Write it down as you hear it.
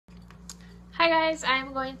Hi guys,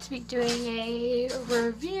 I'm going to be doing a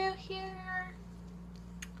review here.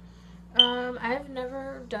 I've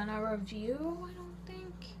never done a review, I don't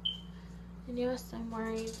think. And yes, I'm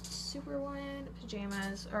wearing Superwoman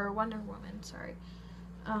pajamas, or Wonder Woman, sorry.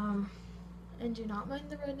 And do not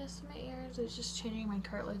mind the redness in my ears, I was just changing my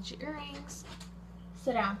cartilage earrings.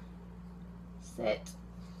 Sit down. Sit.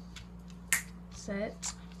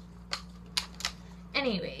 Sit.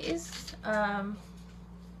 Anyways,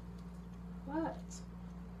 what?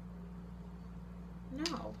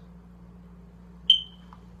 No.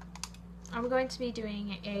 I'm going to be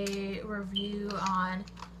doing a review on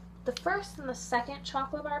the first and the second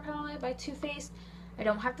chocolate bar palette by Too Faced. I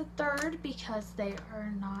don't have the third because they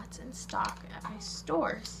are not in stock at my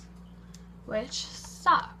stores, which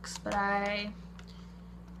sucks, but I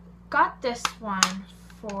got this one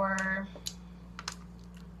for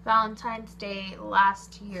Valentine's Day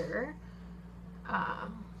last year,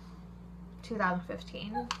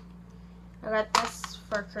 2015. I got this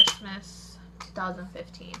for Christmas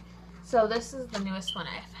 2015. So this is the newest one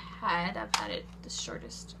I've had. I've had it the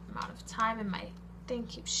shortest amount of time and my thing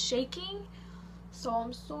keeps shaking. So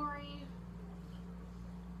I'm sorry.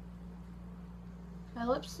 My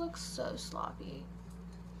lips look so sloppy.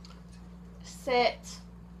 Sit.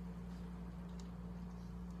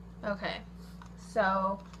 Okay.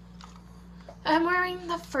 So I'm wearing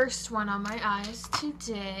the first one on my eyes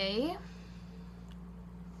today.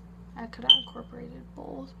 I could have incorporated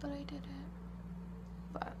both, but I didn't.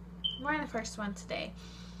 But I'm wearing the first one today.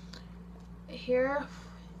 Here,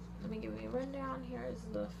 let me give you a rundown. Here is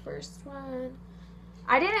the first one.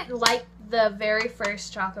 I didn't like the very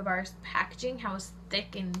first chocolate bar's packaging, how it was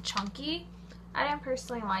thick and chunky. I didn't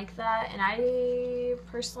personally like that, and I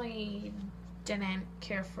personally didn't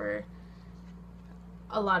care for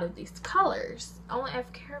a lot of these colors.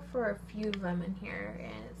 I've cared for a few of them in here,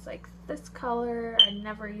 and it's like this color. I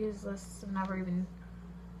never use this. I never even,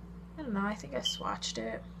 I don't know, I think I swatched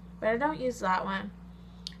it, but I don't use that one.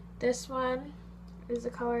 This one is a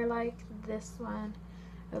color like this one.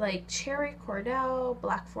 I like cherry cordell,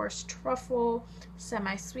 black forest truffle,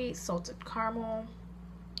 semi-sweet, salted caramel,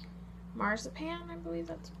 marzipan, I believe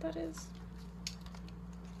that's what that is.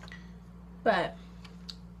 But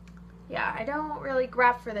yeah, I don't really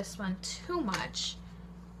grab for this one too much.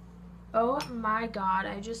 Oh my god,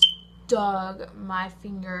 I just dug my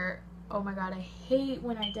finger. Oh my god, I hate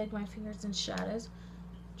when I dig my fingers in shadows.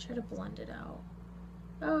 Try to blend it out.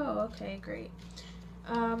 Oh, okay, great.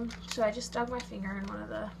 So I just dug my finger in one of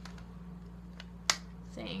the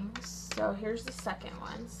things. So here's the second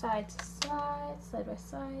one, side to side, side by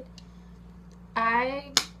side.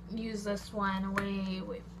 I use this one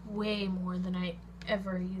way more than I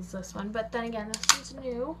ever use this one, but then again, this one's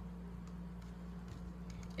new.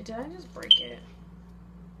 Did I just break it?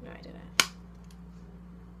 No, I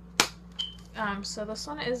didn't. So this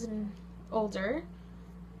one is older,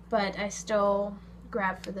 but I still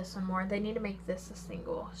grab for this one more. They need to make this a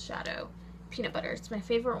single shadow. Peanut butter, it's my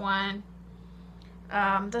favorite one.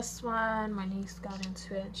 This one, my niece got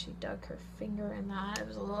into it and she dug her finger in that. I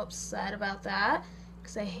was a little upset about that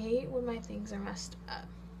because I hate when my things are messed up.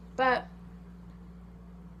 But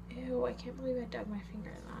ew, I can't believe I dug my finger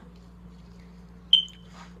in that.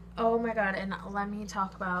 Oh my god, and let me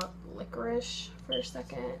talk about licorice for a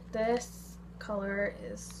second. This color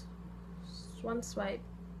is one swipe.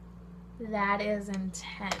 That is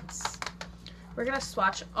intense. We're gonna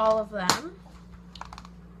swatch all of them.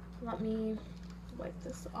 Let me wipe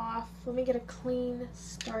this off. Let me get a clean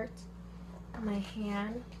start on my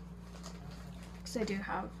hand, because I do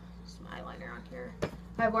have some eyeliner on here.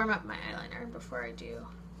 I warm up my eyeliner before I do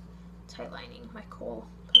tight lining my kohl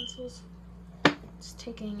pencils. Just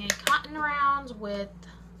taking a cotton round with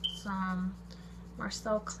some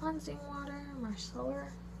Marcel cleansing water.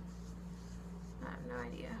 Marceller? I have no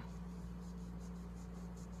idea.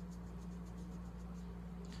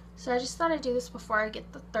 So I just thought I'd do this before I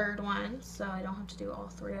get the third one, so I don't have to do all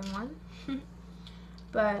three in one.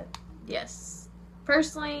 But yes,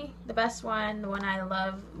 personally, the best one, the one I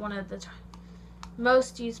love, one of the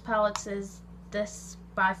most used palettes is this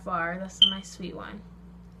by far. This is my sweet one.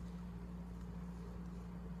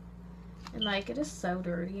 And like, it is so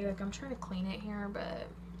dirty. Like, I'm trying to clean it here, but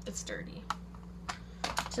it's dirty.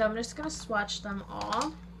 So I'm just gonna swatch them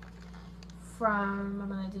all from, I'm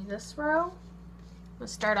gonna do this row. I'm gonna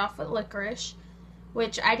start off with licorice,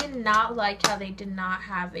 which I did not like how they did not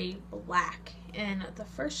have a black in the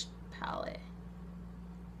first palette.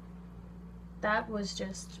 That was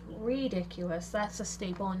just ridiculous. That's a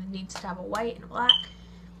staple and it needs to have a white and a black.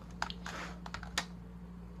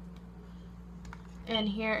 And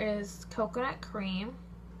here is coconut cream,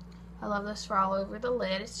 I love this for all over the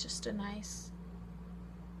lid. It's just a nice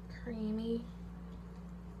creamy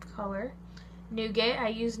color. Nougat, I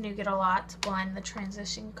use nougat a lot to blend the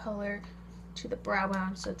transition color to the brow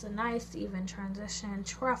bone, so it's a nice even transition.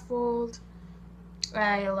 Truffled,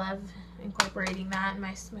 I love incorporating that in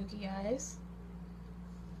my smoky eyes.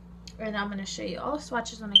 And I'm going to show you all the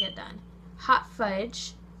swatches when I get done. Hot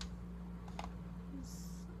fudge,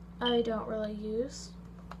 I don't really use,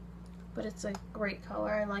 but it's a great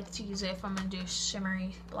color. I like to use it if I'm going to do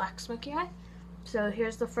shimmery black smoky eye. So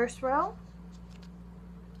here's the first row.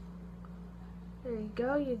 There you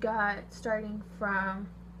go. You got starting from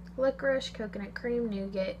licorice, coconut cream,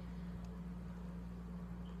 nougat,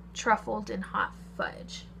 truffled, and hot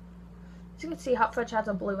fudge. As you can see, hot fudge has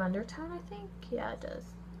a blue undertone, I think. Yeah, it does.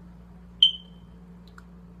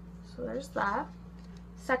 So there's that.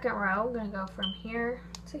 Second row, I'm going to go from here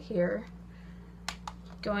to here.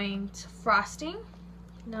 Going to frosting,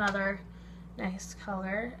 another nice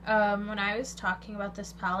color. When I was talking about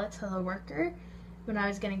this palette to the worker, when I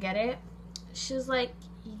was going to get it, she was like,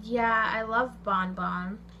 yeah, I love Bon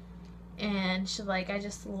Bon. And she's like, I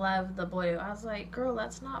just love the blue. I was like, girl,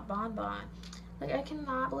 that's not Bon Bon. Like, I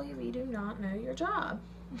cannot believe you do not know your job.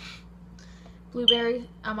 Blueberry,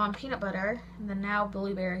 I'm on peanut butter. And then now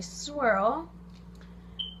blueberry swirl.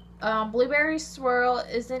 Blueberry swirl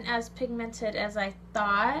isn't as pigmented as I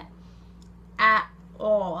thought at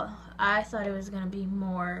all. I thought it was going to be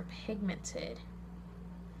more pigmented.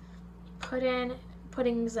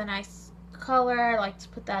 Pudding's a nice color. I like to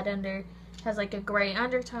put that under. It has like a gray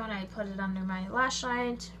undertone. I put it under my lash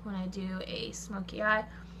line when I do a smoky eye.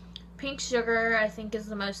 Pink sugar, I think, is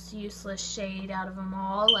the most useless shade out of them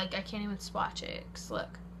all. Like, I can't even swatch it. 'Cause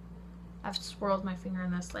look, I've swirled my finger in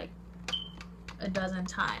this like a dozen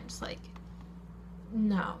times. Like,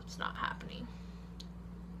 no, it's not happening.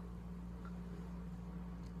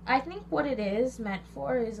 I think what it is meant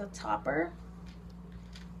for is a topper.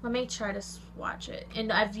 Let me try to swatch it.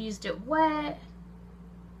 And I've used it wet.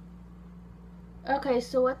 Okay,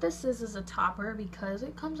 so what this is a topper because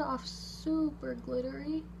it comes off super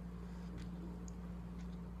glittery.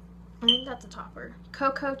 I think that's a topper.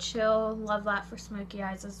 Cocoa Chill, love that for smoky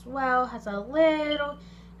eyes as well. Has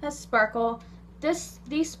sparkle.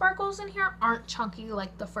 These sparkles in here aren't chunky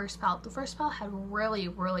like the first palette. The first palette had really,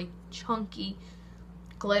 really chunky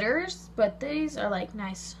glitters, but these are like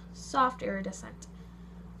nice, soft, iridescent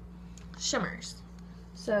shimmers.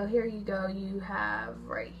 So here you go. You have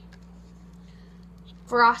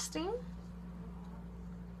frosting.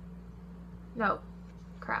 No,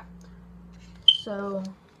 crap. So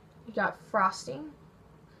you got frosting,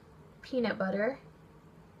 peanut butter,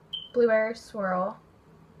 blueberry swirl,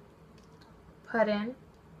 pudding.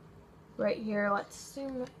 Right here, let's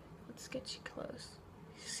get you close.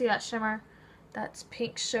 See that shimmer? That's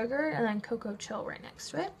pink sugar, and then Cocoa Chill right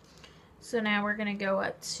next to it. So now we're gonna go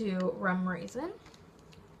up to Rum Raisin.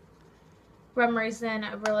 Rum Raisin,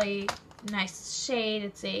 a really nice shade.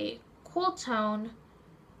 It's a cool tone.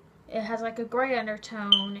 It has like a gray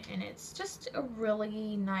undertone, and it's just a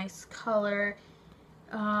really nice color.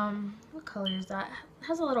 What color is that? It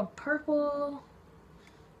has a little purple,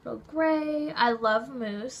 little gray. I love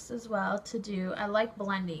mousse as well to do. I like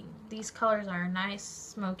blending. These colors are nice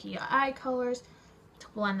smoky eye colors to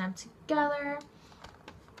blend them together.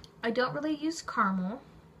 I don't really use caramel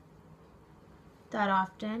that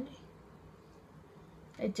often.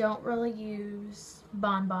 I don't really use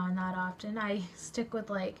Bon Bon that often. I stick with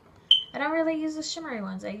I don't really use the shimmery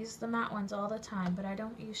ones. I use the matte ones all the time, but I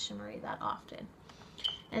don't use shimmery that often.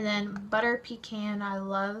 And then Butter Pecan, I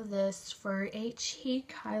love this for a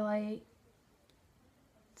cheek highlight.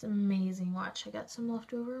 It's amazing. Watch, I got some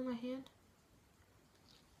left over in my hand.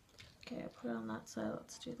 Okay, I put it on that side.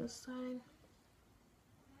 Let's do this side.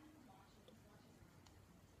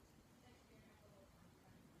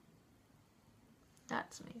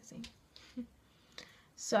 That's amazing.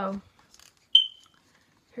 So,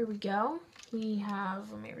 here we go. We have,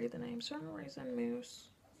 let me read the names. Rum Raisin, Mousse,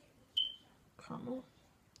 Caramel,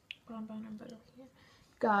 Bon Bon, and Butter Pecan.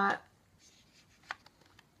 Got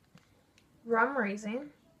Rum Raisin.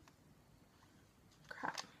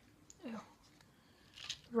 Crap. Ew.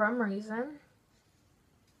 Rum Raisin.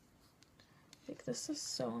 Like, this is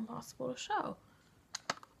so impossible to show.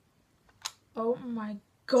 Oh my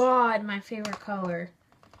god, my favorite color.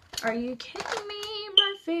 Are you kidding me?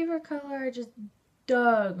 My favorite color. I just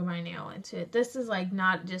dug my nail into it. This is like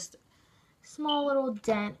not just small little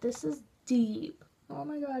dent. This is deep. Oh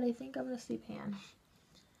my god, I think I'm gonna sleep hand.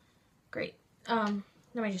 Great. Let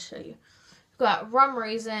me just show you. We've got Rum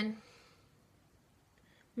Raisin,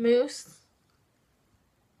 Mousse,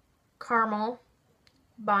 Caramel,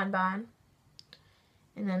 Bonbon.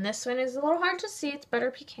 And then this one is a little hard to see. It's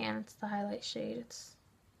Butter Pecan. It's the highlight shade. It's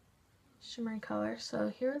shimmery color. So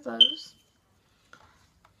here are those.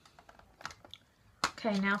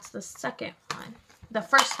 Okay, now it's the second one. The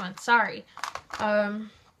first one, sorry.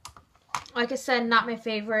 Like I said, not my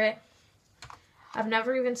favorite. I've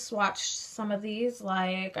never even swatched some of these.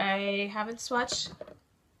 Like, I haven't swatched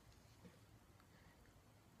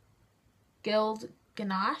Guild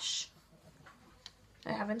Ganache.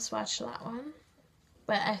 I haven't swatched that one.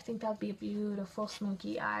 But I think that would be a beautiful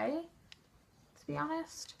smoky eye, to be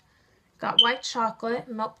honest. Got white chocolate,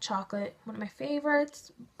 milk chocolate, one of my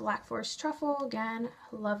favorites. Black Forest truffle, again,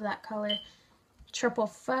 love that color. Triple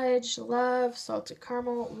fudge, love. Salted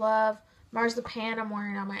caramel, love. Marzipan, I'm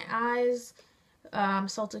wearing on my eyes.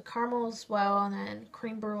 Salted caramel as well, and then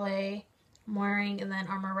creme brulee I'm wearing, and then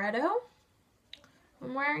amaretto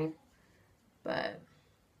I'm wearing. But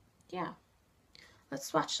yeah, let's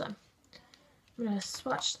swatch them. I'm gonna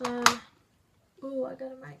swatch them. Ooh, I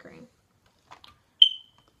got a migraine.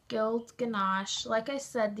 Guild Ganache. Like I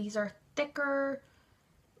said, these are thicker,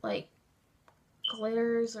 like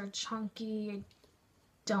glitters are chunky. I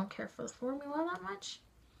don't care for the formula that much.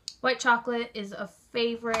 White chocolate is a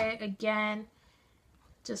favorite. Again,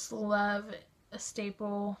 just love a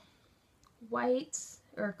staple white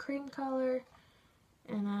or cream color.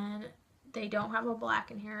 And then they don't have a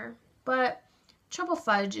black in here. But triple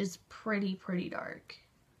fudge is pretty dark.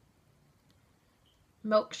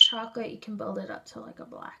 Milk chocolate, you can build it up to like a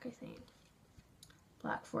black, I think.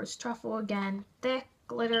 Black Forest truffle, again, thick,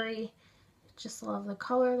 glittery. Just love the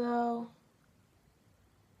color though.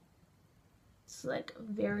 It's like a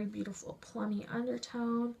very beautiful plummy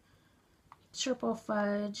undertone. Triple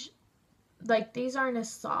fudge. Like, these aren't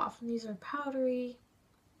as soft. These are powdery.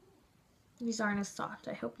 These aren't as soft.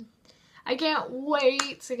 I can't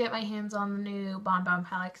wait to get my hands on the new Bonbon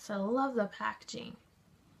palette because I love the packaging.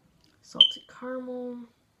 Salted caramel.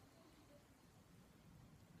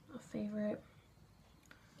 A favorite.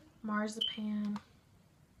 Marzipan.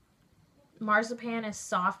 Marzipan is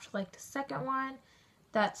soft like the second one.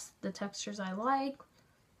 That's the textures I like.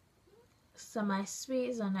 Semi-sweet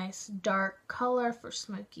is a nice dark color for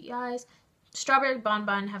smoky eyes. Strawberry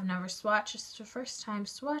Bonbon have never swatched. It's the first time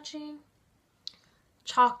swatching.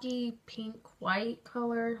 Chalky pink white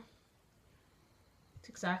color. It's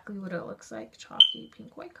exactly what it looks like. Chalky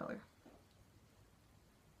pink white color.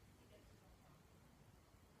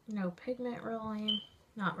 No pigment really.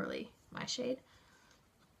 Not really my shade.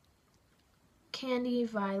 Candy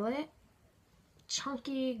Violet.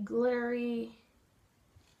 Chunky, glittery.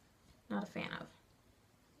 Not a fan of.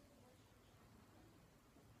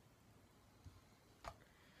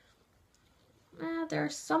 They're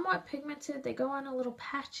somewhat pigmented. They go on a little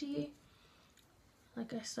patchy.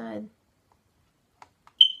 Like I said.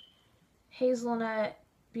 Hazelnut,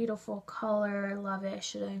 beautiful color. Love it. I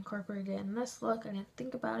should have incorporated it in this look. I didn't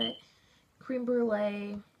think about it. Creme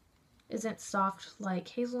brulee isn't soft like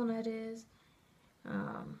hazelnut is.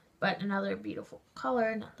 But another beautiful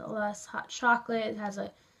color nonetheless. Hot chocolate. It has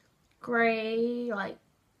a gray, like,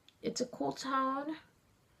 it's a cool tone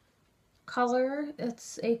color.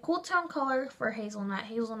 It's a cool tone color for hazelnut.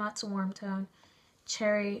 Hazelnut's a warm tone.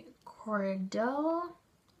 Cherry Cordial,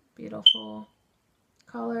 beautiful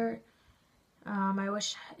color. I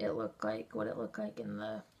wish it looked like what it looked like in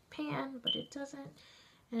the pan, but it doesn't.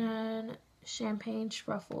 And Champagne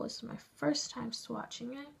Truffle is my first time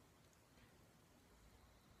swatching it.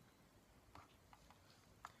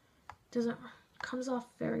 Comes off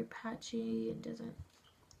very patchy and doesn't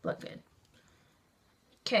look good.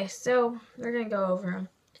 Okay, so we're gonna go over them.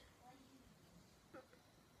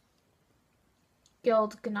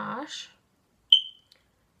 Guild Ganache,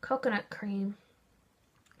 coconut cream,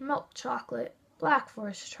 milk chocolate, Black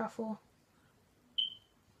Forest truffle,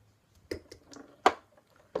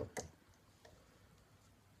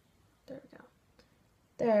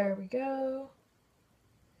 there we go.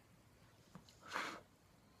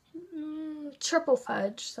 Triple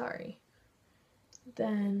fudge, sorry.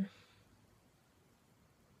 Then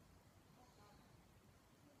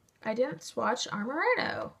I didn't swatch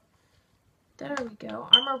amaretto. There we go.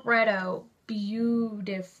 Amaretto,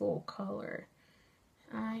 beautiful color.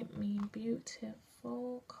 I mean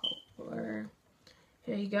beautiful color.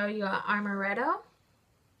 Here you go. You got amaretto.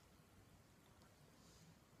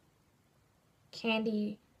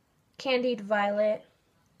 Candied violet.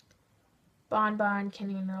 Bonbon,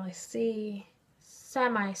 can't even really see.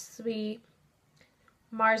 Semi-sweet.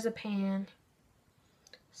 Marzipan.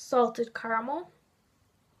 Salted caramel.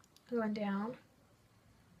 Going down.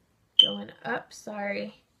 Going up,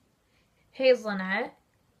 sorry. Hazelnut.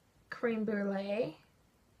 Creme brulee.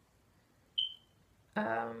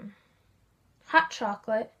 hot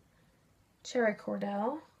chocolate, cherry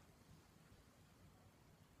cordell,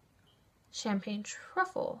 champagne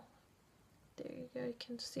truffle. There you go, you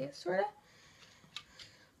can see it sort of.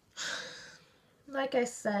 Like I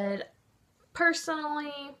said,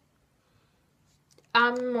 personally,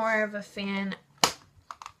 I'm more of a fan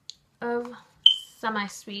of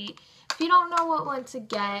semi-sweet. If you don't know what one to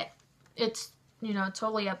get, it's, you know,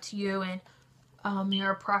 totally up to you and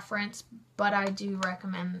your preference, but I do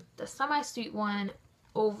recommend the semi-sweet one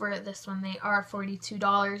over this one. They are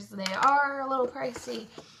 $42. They are a little pricey,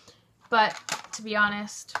 but to be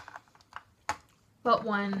honest, what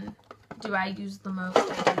one do I use the most?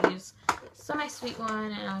 I do use semi-sweet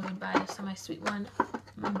one, and I would buy the semi-sweet one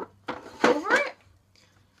over it.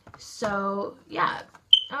 So yeah,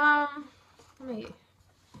 let me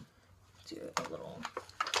do a little,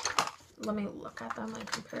 let me look at them and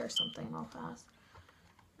compare something real fast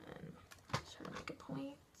and try to make a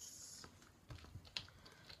point.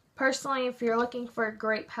 Personally, if you're looking for a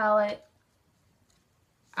great palette,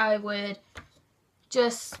 I would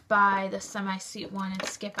just buy the semi-sweet one and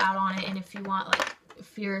skip out on it. And if you want, like,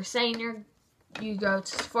 if you're saying you go to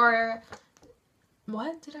Sephora,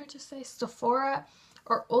 what did I just say? Sephora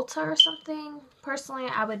or Ulta or something. Personally,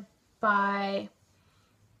 I would buy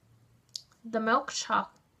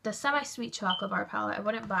the semi-sweet chocolate bar palette. I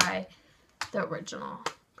wouldn't buy the original,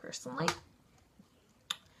 personally.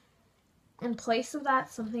 In place of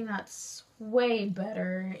that, something that's way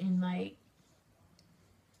better in, like,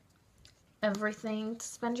 everything to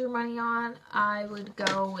spend your money on, I would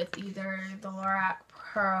go with either the Lorac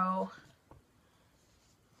Pro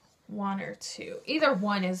 1 or 2. Either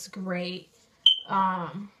one is great.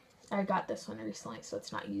 I got this one recently, so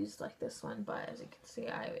it's not used like this one, but as you can see,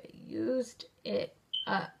 I used it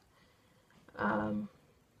up.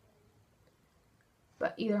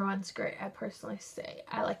 But either one's great. I personally say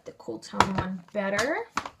I like the cool tone one better,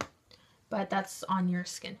 but that's on your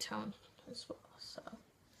skin tone as well. So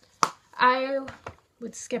I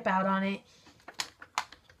would skip out on it.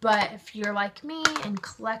 But if you're like me and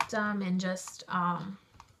collect them and just,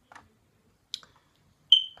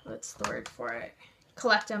 what's the word for it?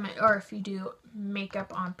 Collect them, or if you do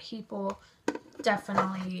makeup on people,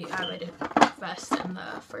 definitely I would invest in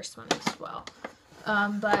the first one as well.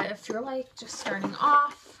 But if you're like just starting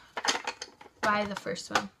off, buy the first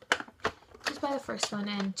one. Just buy the first one,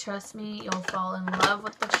 and trust me, you'll fall in love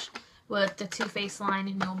with the Too Faced line,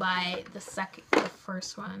 and you'll buy the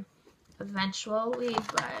first one eventually.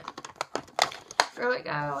 But if you're like,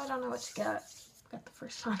 oh, I don't know what to get the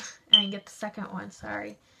first one. I didn't get the second one,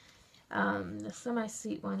 sorry. The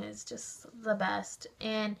semi-sweet one is just the best,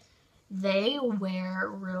 and they wear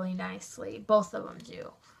really nicely. Both of them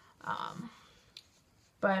do.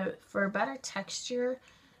 But for better texture,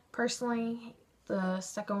 personally, the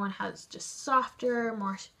second one has just softer,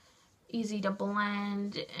 more easy to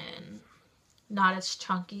blend, and not as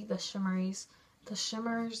chunky. The shimmers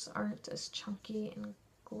aren't as chunky and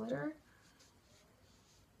glitter.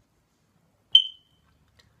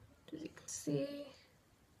 As you can see,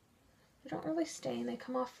 they don't really stain. They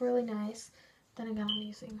come off really nice. Then again, I'm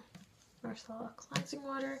using Marcella cleansing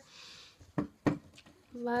water.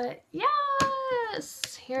 But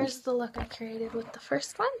yes, here's the look I created with the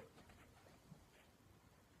first one.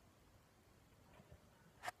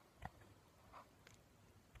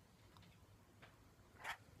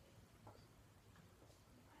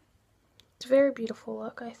 It's a very beautiful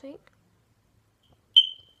look, I think.